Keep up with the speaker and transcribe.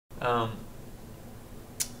Um,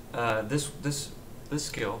 this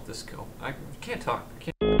skill, I can't talk. I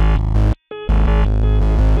can't.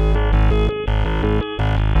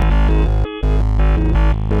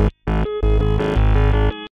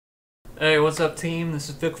 Hey, what's up, team? This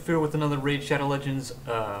is Fear with another Raid Shadow Legends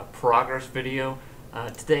progress video.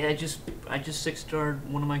 Today I just 6-starred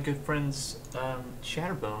one of my good friends,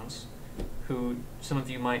 Shatterbones, who some of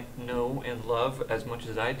you might know and love as much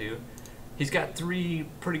as I do. He's got 3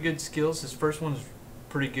 pretty good skills. His first one's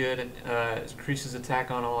pretty good. It increases attack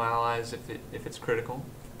on all allies if it's critical.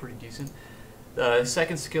 Pretty decent. The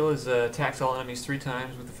second skill is attacks all enemies 3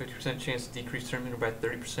 times with a 50% chance to decrease turn meter by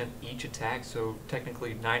 30% each attack, so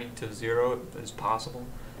technically 90 to 0 is possible.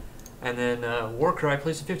 And then War Cry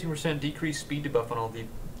places a 15% decreased speed debuff on all the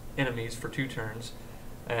enemies for 2 turns,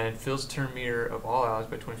 and fills the turn meter of all allies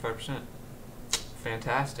by 25%.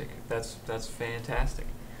 Fantastic. That's fantastic.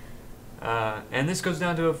 And this goes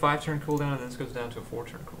down to a 5-turn cooldown, and then this goes down to a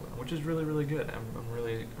 4-turn cooldown, which is really good. I'm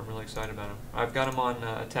really excited about him. I've got him on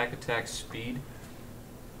attack speed.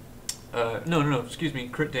 No, excuse me,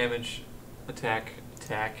 crit damage, attack,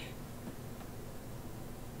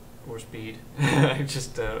 or speed. I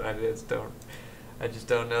just don't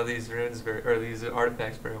know these runes these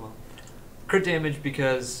artifacts very well. Crit damage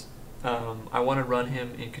because I want to run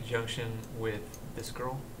him in conjunction with this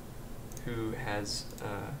girl, who has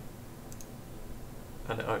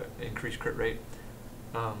an increased crit rate,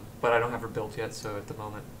 but I don't have her built yet, so at the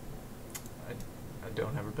moment I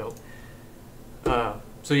don't have her built.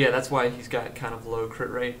 So yeah, that's why he's got kind of low crit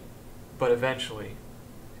rate, but eventually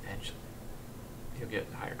he'll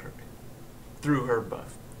get higher crit rate through her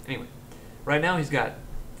buff. Anyway, right now he's got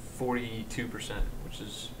 42%, which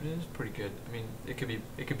is pretty good. I mean, it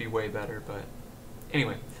could be way better, but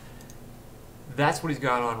anyway, that's what he's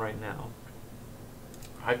got on right now.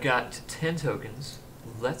 I've got 10 tokens.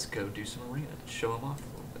 Let's go do some arena and show him off a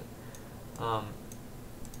little bit.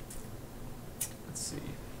 Let's see.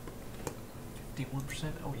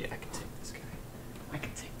 51%. Oh yeah, I can take this guy.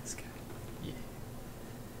 Yeah.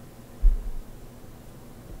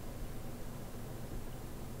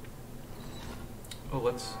 Oh,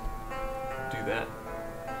 let's do that.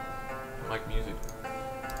 I like music.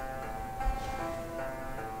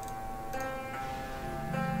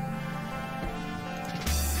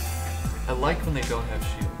 I like when they don't have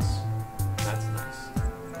shields. That's nice.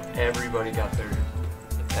 Everybody got their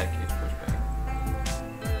attack gauge pushed back.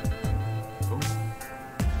 Oh.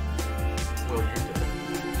 Well, you're dead.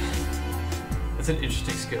 That's an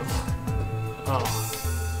interesting skill. Oh.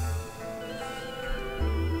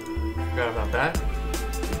 Forgot about that.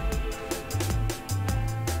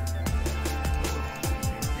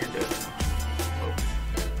 You're dead. Oh.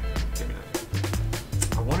 Give me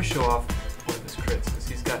that. I want to show off one of his crits, because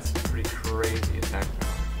he's got some pretty crazy attack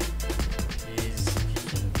power. He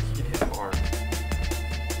can hit hard.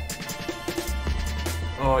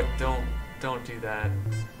 Oh, don't do that.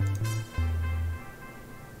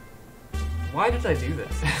 Why did I do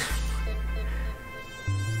that?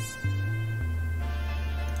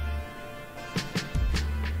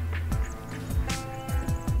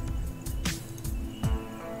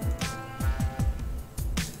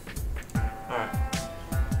 Alright.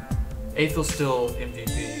 Aethel's still MVP of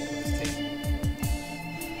this team.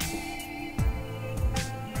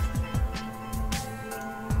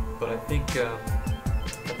 But I think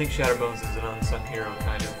Shatterbones is an unsung hero,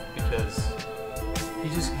 kind of, because he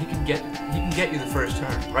can get you the first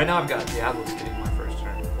turn. Right now I've got Diablo's getting my first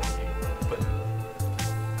turn for me, but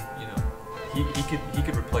you know, he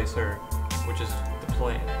could replace her, which is the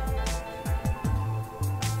plan. Yes.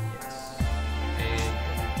 And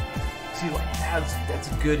see, like that's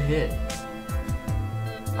a good hit.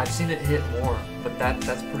 I've seen it hit more, but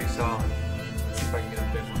that's pretty solid. Let's see if I can get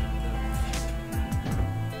a big one.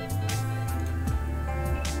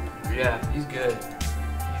 Yeah, he's good.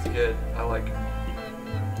 He's good. I like him.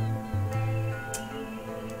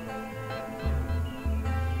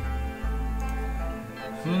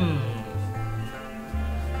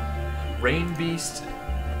 Rain Beast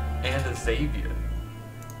and a Xavier.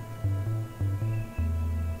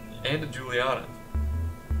 And a Juliana.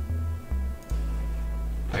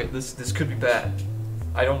 Alright, this could be bad.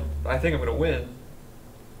 I think I'm gonna win,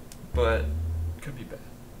 but it could be bad.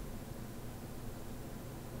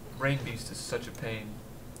 Rain Beast is such a pain.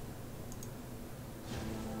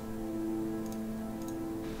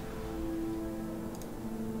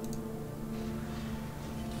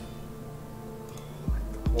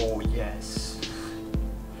 Oh yes.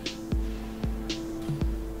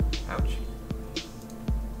 Ouch.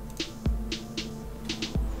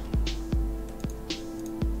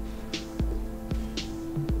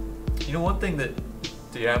 You know, one thing that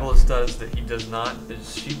Diabolus does that he does not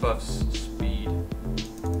is she buffs speed.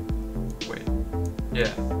 Wait.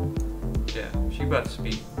 Yeah. Yeah, she buffs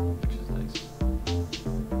speed, which is nice.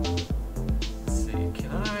 Let's see,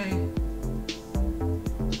 can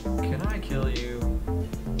I kill you?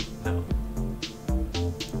 No.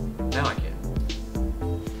 Now I can.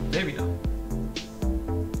 Maybe not.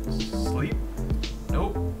 Sleep?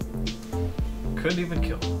 Nope. Couldn't even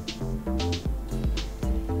kill him.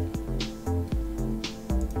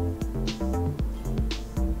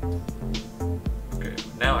 Okay,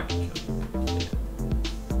 now I can kill you. Yeah.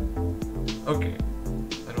 Okay.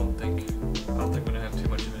 I don't think we're gonna have too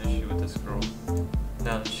much of an issue with this girl.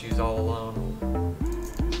 Now that she's all alone.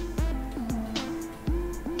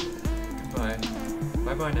 Goodbye.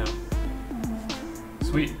 Bye-bye now.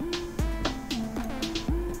 Sweet.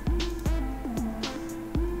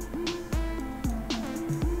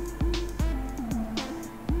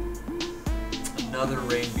 Another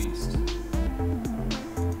rain beast.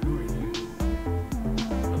 Who are you?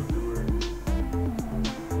 Oh,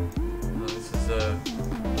 oh, this is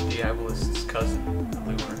Diabolist's cousin,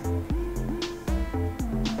 Allure.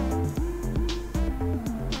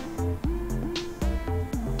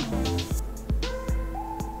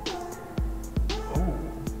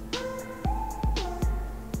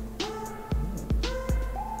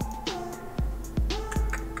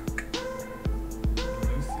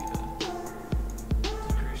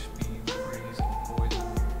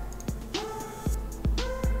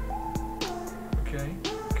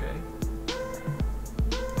 Okay.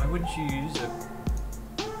 Why wouldn't you use it?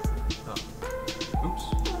 Oh. Oops.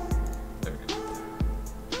 There we go.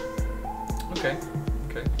 Okay.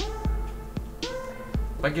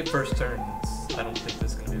 If I get first turn, I don't think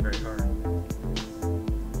this is going to be very hard.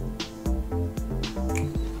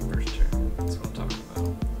 First turn. That's what I'm talking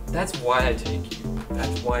about. That's why I take you.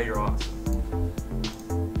 That's why you're awesome.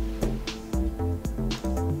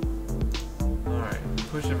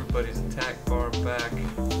 Push everybody's attack bar back and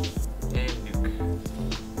nuke.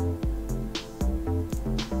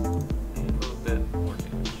 And a little bit more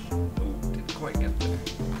damage. Oh, didn't quite get there.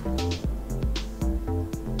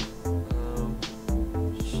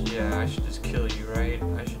 Yeah, I should just kill you, right?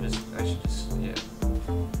 I should just, yeah.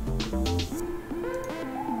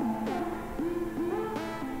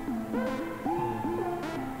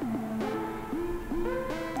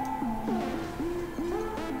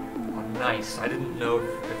 Nice. I didn't know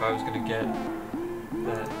if I was gonna get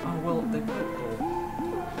that. Oh well, they put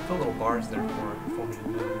little bars there for me to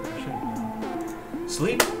move. I should have known.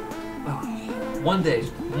 Sleep? Oh, one day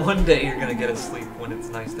you're gonna get a sleep when it's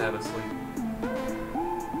nice to have a sleep.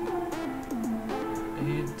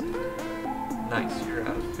 And nice, you're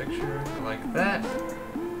out of the picture. I like that.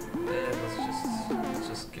 And let's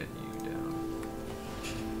just get you down.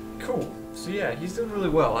 Cool. So yeah, he's doing really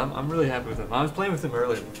well. I'm really happy with him. I was playing with him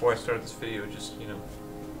earlier before I started this video, just, you know,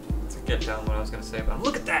 to get down what I was going to say about him.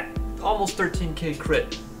 Look at that! Almost 13k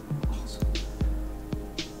crit. Awesome.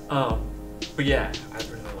 But yeah, I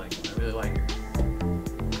really like him.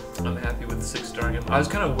 I'm happy with 6-starring him. I was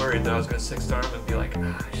kind of worried that I was going to 6-star him and be like,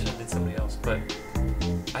 I should have did somebody else. But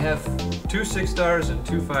I have 2 6-stars and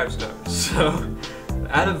 2 5-stars. So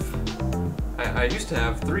out of... I used to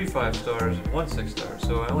have 3 5-stars and 1 6-star,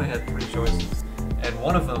 so I only had 3 choices, and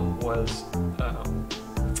one of them was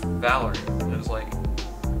Valerie. And it was like,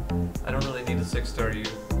 I don't really need a 6-star you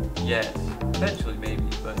yet. Eventually, maybe,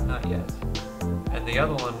 but not yet. And the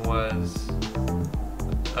other one was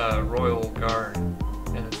Royal Guard,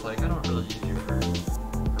 and it's like, I don't really use you for Arena,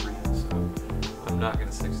 so I'm not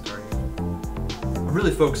gonna 6-star you. I'm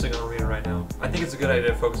really focusing on Arena right now. I think it's a good idea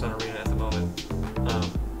to focus on Arena at the moment.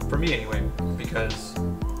 For me anyway, because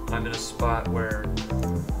I'm in a spot where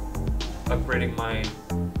upgrading my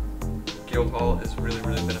guild hall is really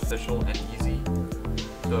beneficial and easy.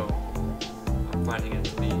 So I'm finding it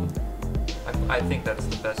to be, I think that's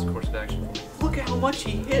the best course of action for me. Look at how much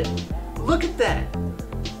he hit! Look at that!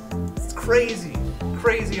 It's crazy!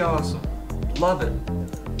 Crazy awesome! Love it!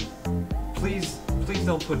 Please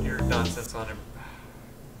don't put your nonsense on him.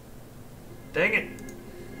 Dang it!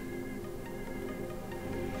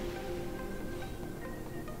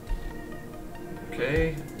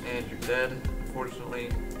 Okay, and you're dead, unfortunately.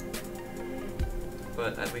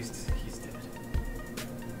 But at least he's dead.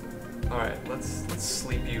 Alright, let's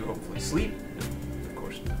sleep you, hopefully. Sleep? No, of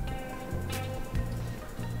course not.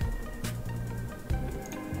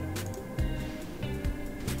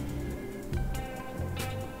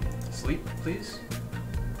 Sleep, please?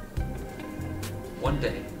 One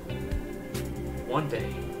day. One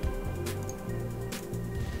day.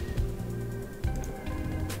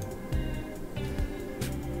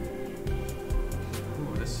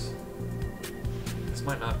 This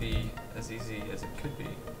might not be as easy as it could be.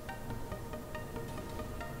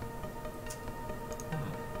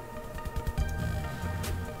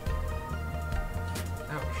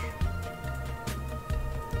 Ouch.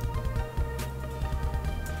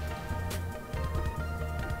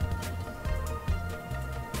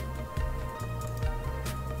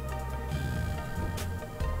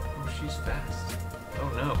 Oh, she's fast. Oh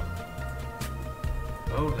no.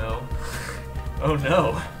 Oh no. Oh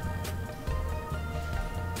no.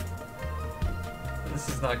 This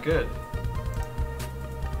is not good.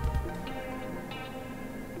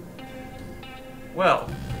 Well.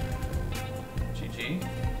 GG.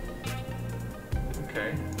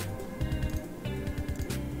 Okay.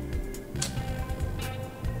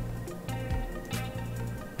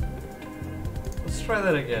 Let's try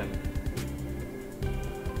that again.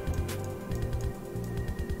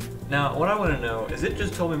 Now, what I want to know is it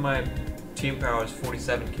just told me my team power is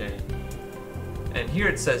 47k, and here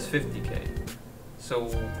it says 50k. So,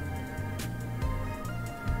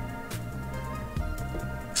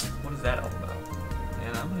 what is that all about?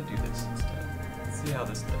 And I'm gonna do this instead. Let's see how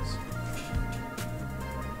this does.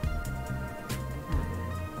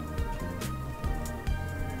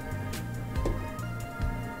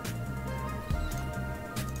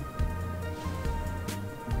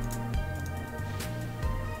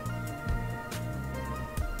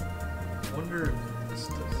 I wonder if this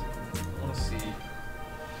does it. I want to see.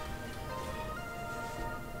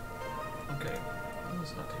 Okay, that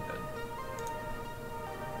was not too bad.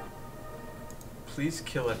 Please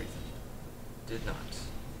kill everything. Did not.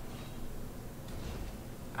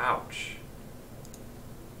 Ouch.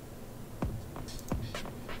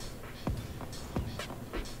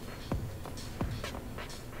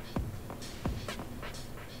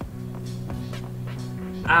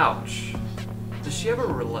 Ouch. Does she have a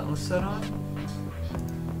relentless set on?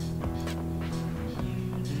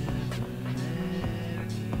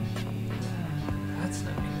 That's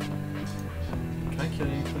not good. Can I kill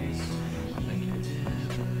you, please? Thank you.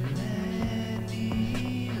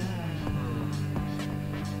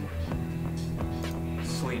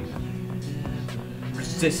 Sleep.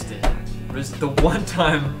 Resisted. The one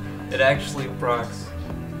time it actually procs.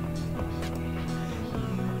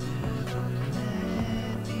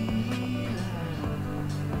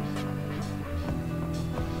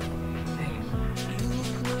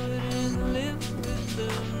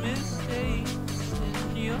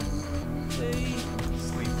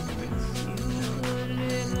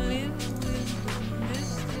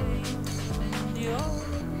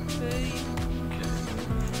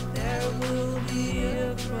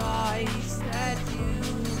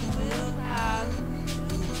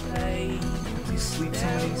 Sleep,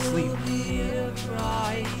 somebody, sleep.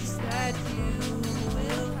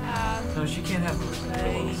 No, she can't have a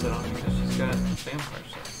little set on because she's got vampire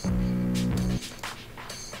set.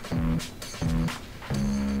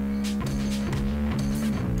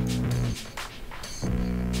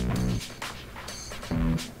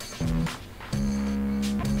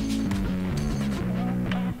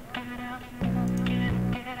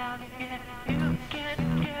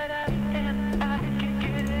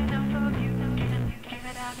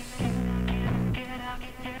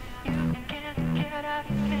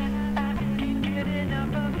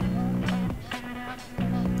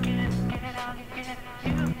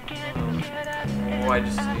 Oh, I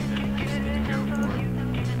just need to go for it.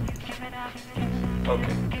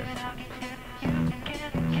 Okay.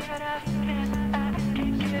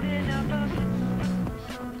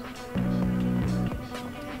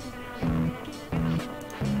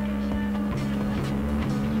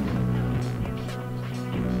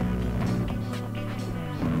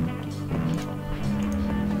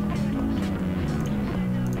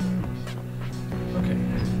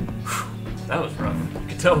 That was rough. You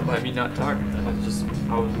could tell by me not talking.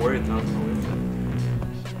 I was worried that I was gonna lose it.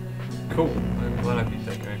 Cool. I'm glad I beat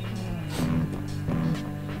that guy.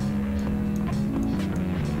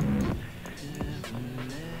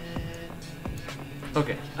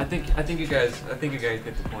 Okay, I think you guys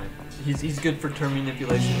get the point. He's good for turn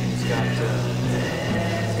manipulation. He's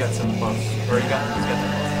got some buffs, or he's got the buff.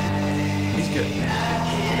 He's good.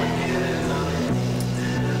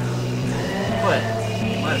 But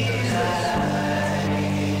you might have noticed this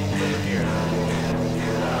over here,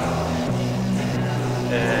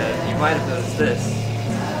 and you might have noticed this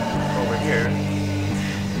over here,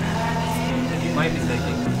 and you might be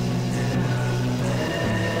thinking,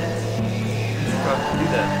 you should probably do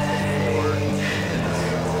that before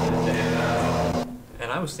this. And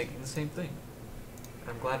I was thinking the same thing.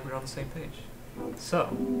 I'm glad we're on the same page. So,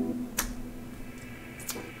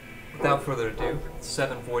 without further ado,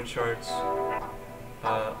 7 Void Shards.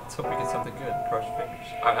 Let's hope we get something good. Cross your fingers.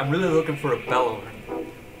 I'm really looking for a bellower,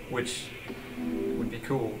 which would be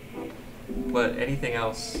cool. But anything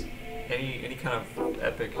else, any kind of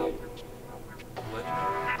epic,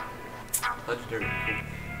 legendary, cool.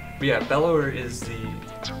 But yeah, bellower is the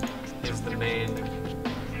main one.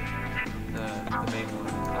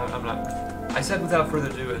 I'm not. I said without further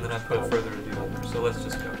ado, and then I put further ado on there. So let's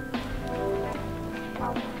just go.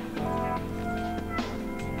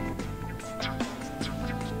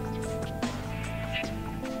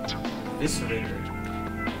 Eviscerator.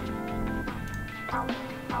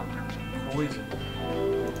 Poison.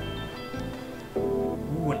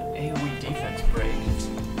 Ooh, an AoE defense break.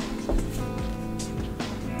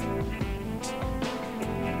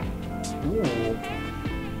 Ooh.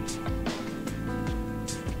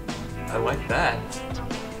 I like that.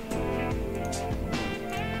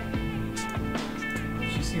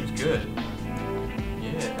 She seems good.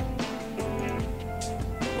 Yeah.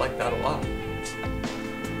 I like that a lot.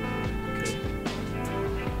 Okay.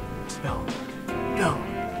 No. No.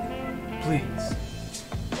 Please.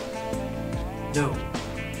 No.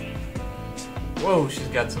 Whoa, she's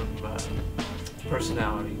got some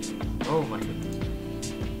personality. Oh my goodness.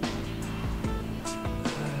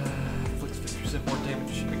 Inflicts 50% more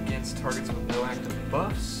damage against targets with no active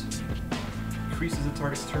buffs. Increases the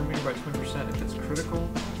target's turn meter by 20% if it's critical.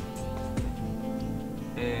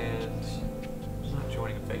 And not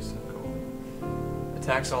joining a face, so cool.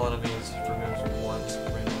 Attacks all enemies, removes one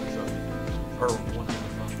random buff. Or one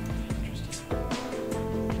random buff. Interesting.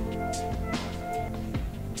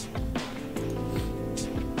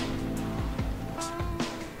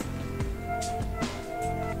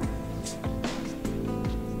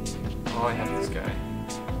 Oh, I have this guy.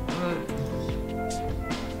 I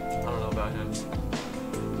don't know about him.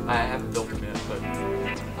 I haven't built him yet, but I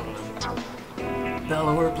don't know.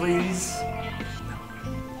 Bellower, please.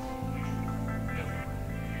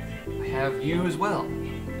 I have you as well.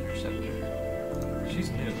 Interceptor.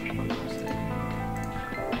 She's new, if I'm not mistaken.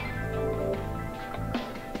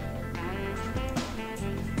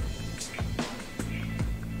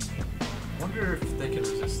 Wonder if they can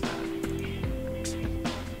resist that.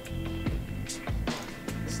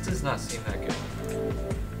 This does not seem that good.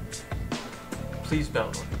 Please,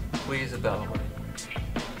 Bellower. Please, a Bellower.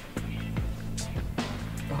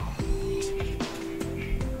 Oh.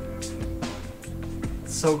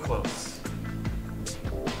 So close.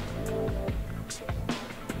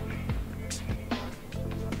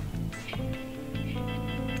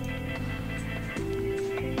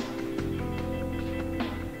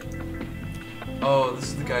 Oh, this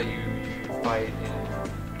is the guy you fight in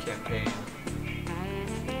campaign.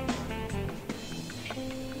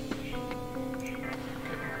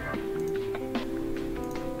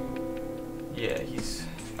 Yeah, he's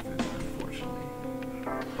food, unfortunately.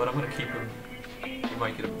 But I'm gonna keep him. He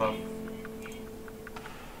might get a buff.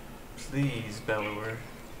 Please, Bellower.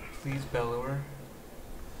 Please, Bellower.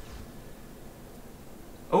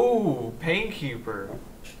 Oh, Painkeeper.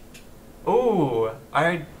 Oh,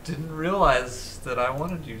 I didn't realize that I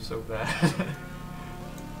wanted you so bad.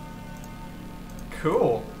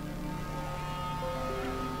 Cool.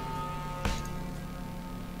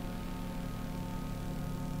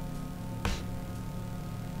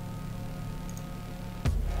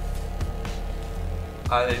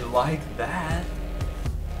 I like that.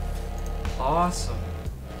 Awesome.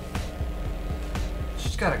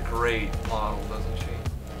 She's got a great model, doesn't she?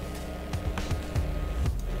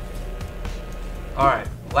 Alright,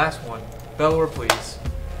 last one. Bellower, please.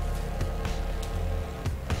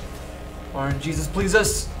 Orange Jesus, please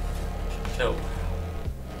us! No.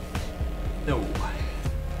 No. I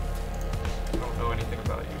don't know anything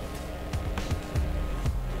about you.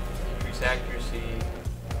 Increase accuracy.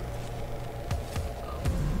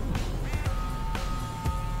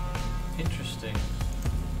 Interesting.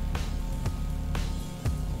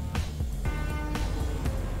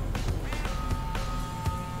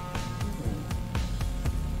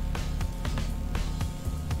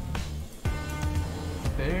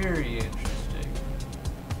 Very interesting.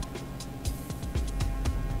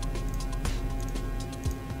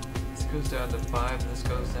 This goes down to 5, and this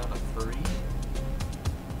goes down to 3.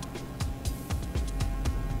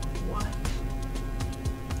 What?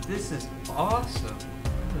 This is awesome. I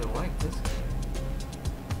really like this guy.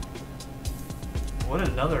 What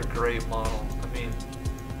another great model. I mean,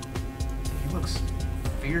 he looks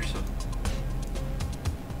fearsome.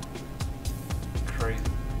 Crazy.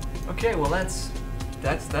 Okay, well that's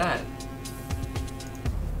that.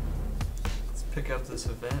 Let's pick up this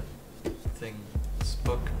event thing, this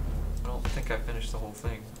book. I don't think I finished the whole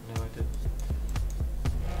thing. No, I didn't.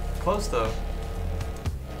 Close though.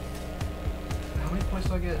 many points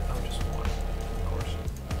do I get? Oh, just one, of course.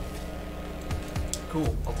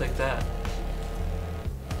 Cool, I'll take that.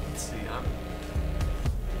 Let's see, I'm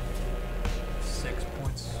 6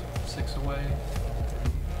 points, 6 away.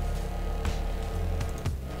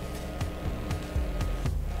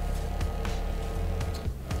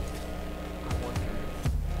 I wonder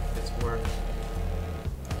if it's worth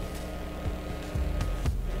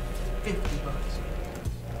 50 bucks.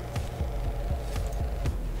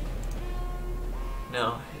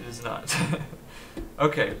 No, it is not.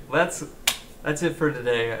 Okay, that's it for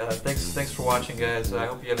today. Thanks for watching, guys. I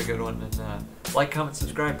hope you have a good one, and like, comment,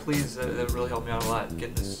 subscribe, please. That would really help me out a lot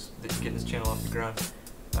getting this channel off the ground.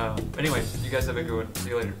 Anyway, you guys have a good one. See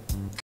you later.